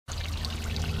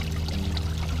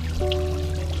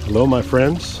Hello my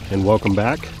friends, and welcome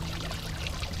back.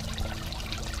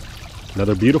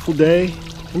 Another beautiful day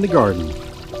in the garden.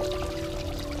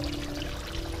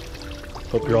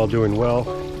 Hope you're all doing well.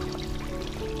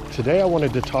 Today I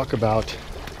wanted to talk about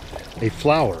a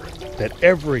flower that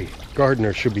every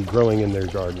gardener should be growing in their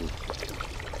garden.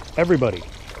 Everybody.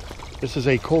 This is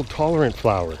a cold tolerant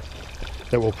flower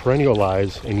that will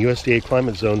perennialize in USDA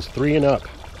climate zones 3 and up.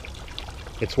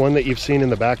 It's one that you've seen in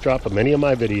the backdrop of many of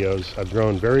my videos. I've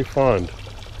grown very fond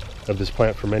of this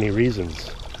plant for many reasons.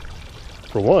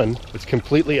 For one, it's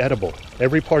completely edible.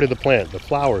 Every part of the plant, the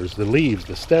flowers, the leaves,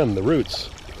 the stem, the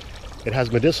roots. It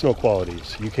has medicinal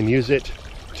qualities. You can use it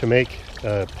to make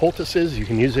poultices. You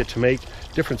can use it to make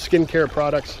different skincare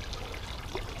products.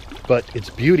 But its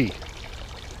beauty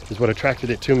is what attracted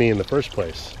it to me in the first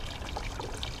place.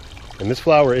 And this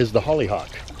flower is the hollyhock.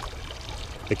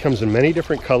 It comes in many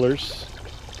different colors.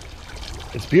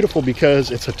 It's beautiful because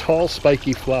it's a tall,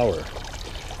 spiky flower.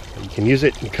 You can use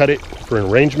it and cut it for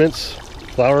arrangements,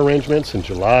 flower arrangements in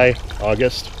July,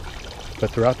 August.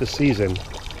 But throughout the season,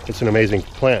 it's an amazing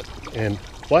plant. And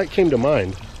why it came to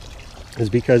mind is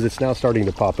because it's now starting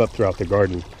to pop up throughout the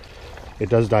garden. It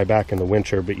does die back in the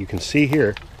winter, but you can see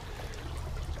here,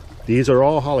 these are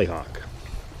all hollyhock.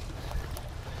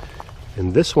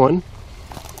 And this one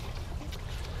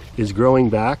is growing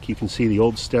back. You can see the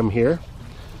old stem here.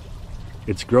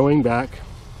 It's growing back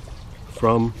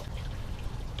from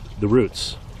the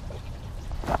roots.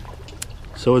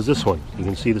 So is this one. You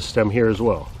can see the stem here as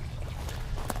well.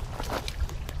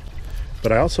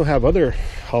 But I also have other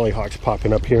hollyhocks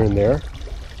popping up here and there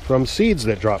from seeds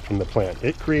that drop from the plant.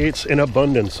 It creates an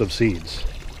abundance of seeds.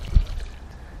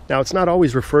 Now, it's not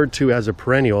always referred to as a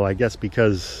perennial, I guess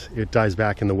because it dies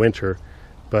back in the winter,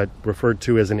 but referred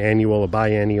to as an annual, a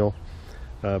biennial.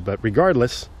 But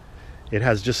regardless, it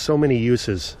has just so many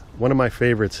uses. One of my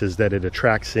favorites is that it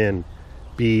attracts in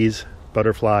bees,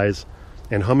 butterflies,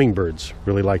 and hummingbirds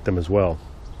really like them as well.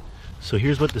 So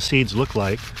here's what the seeds look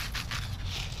like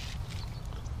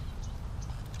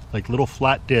little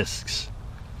flat discs.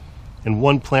 And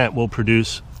one plant will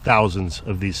produce thousands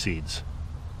of these seeds.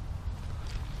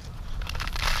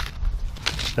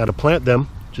 Now to plant them,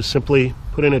 just simply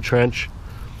put in a trench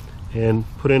and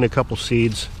put in a couple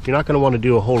seeds. You're not going to want to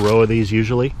do a whole row of these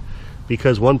usually,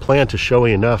 because one plant is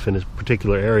showy enough in a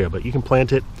particular area, but you can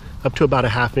plant it up to about a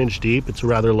 ½ inch deep. It's a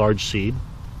rather large seed.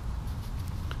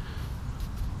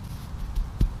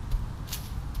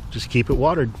 Just keep it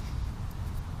watered.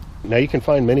 Now you can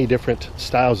find many different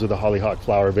styles of the hollyhock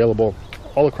flower available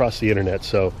all across the internet,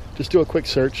 so just do a quick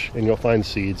search and you'll find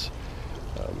seeds.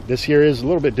 This year is a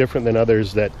little bit different than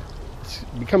others, that it's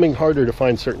becoming harder to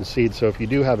find certain seeds, so if you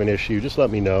do have an issue, just let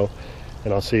me know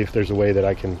and I'll see if there's a way that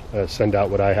I can send out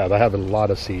what I have. I have a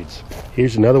lot of seeds.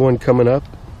 Here's another one coming up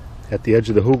at the edge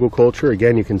of the hugelkultur.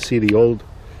 Again, you can see the old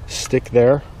stick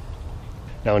there.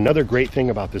 Now another great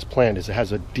thing about this plant is it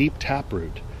has a deep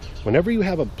taproot. Whenever you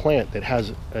have a plant that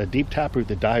has a deep taproot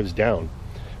that dives down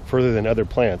further than other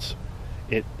plants,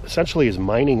 it essentially is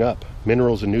mining up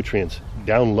minerals and nutrients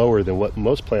down lower than what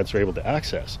most plants are able to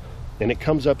access. And it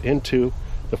comes up into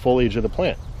the foliage of the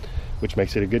plant, which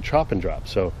makes it a good chop and drop.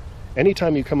 So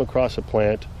anytime you come across a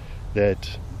plant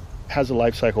that has a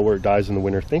life cycle where it dies in the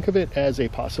winter, think of it as a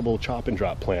possible chop and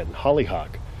drop plant. And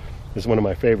hollyhock is one of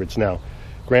my favorites. Now,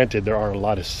 granted, there are a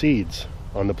lot of seeds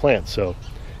on the plant, so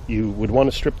you would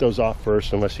want to strip those off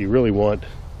first unless you really want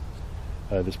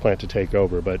this plant to take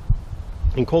over. But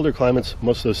in colder climates,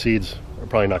 most of those seeds are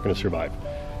probably not going to survive.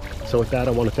 So with that,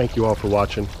 I want to thank you all for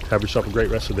watching. Have yourself a great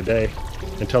rest of the day.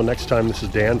 Until next time, this is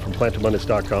Dan from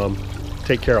plantabundance.com.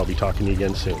 Take care. I'll be talking to you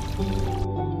again soon.